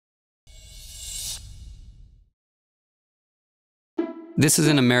This is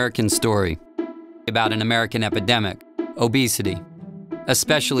an American story about an American epidemic, obesity,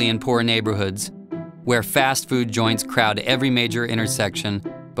 especially in poor neighborhoods where fast food joints crowd every major intersection,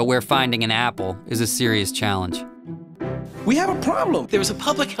 but where finding an apple is a serious challenge. We have a problem. There is a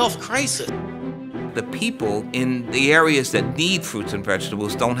public health crisis. The people in the areas that need fruits and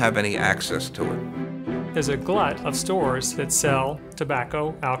vegetables don't have any access to it. There's a glut of stores that sell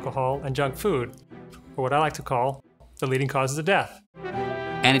tobacco, alcohol, and junk food, or what I like to call the leading causes of death.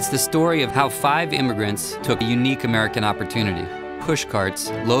 And it's the story of how 5 immigrants took a unique American opportunity, push carts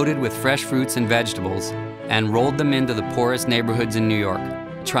loaded with fresh fruits and vegetables, and rolled them into the poorest neighborhoods in New York,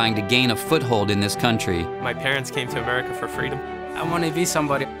 trying to gain a foothold in this country. My parents came to America for freedom. I want to be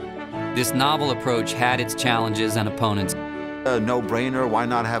somebody. This novel approach had its challenges and opponents. A no-brainer, why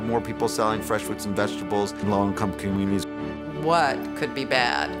not have more people selling fresh fruits and vegetables in low-income communities? What could be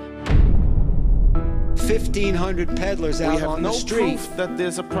bad? 1,500 peddlers out on the street. We have no proof that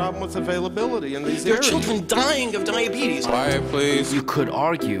there's a problem with availability in these areas. There are children dying of diabetes. Quiet, please. You could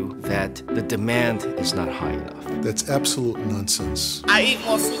argue that the demand is not high enough. That's absolute nonsense. I eat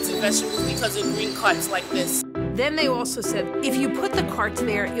more fruits and vegetables because of green carts like this. Then they also said, if you put the carts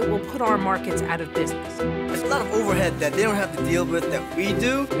there, it will put our markets out of business. There's a lot of overhead that they don't have to deal with that we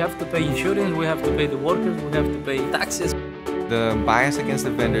do. We have to pay insurance, we have to pay the workers, we have to pay taxes. The bias against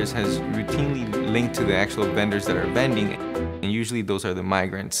the vendors has routinely linked to the actual vendors that are vending, and usually those are the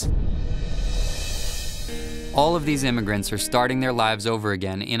migrants. All of these immigrants are starting their lives over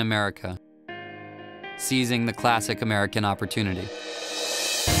again in America, seizing the classic American opportunity.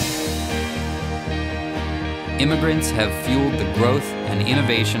 Immigrants have fueled the growth and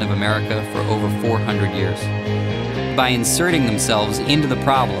innovation of America for over 400 years. By inserting themselves into the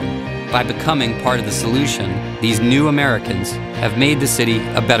problem, by becoming part of the solution, these new Americans have made the city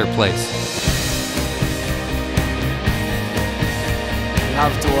a better place. You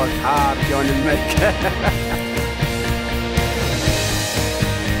have to work hard, John and Mick.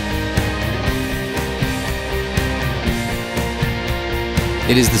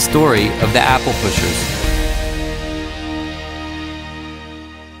 It is the story of the apple pushers,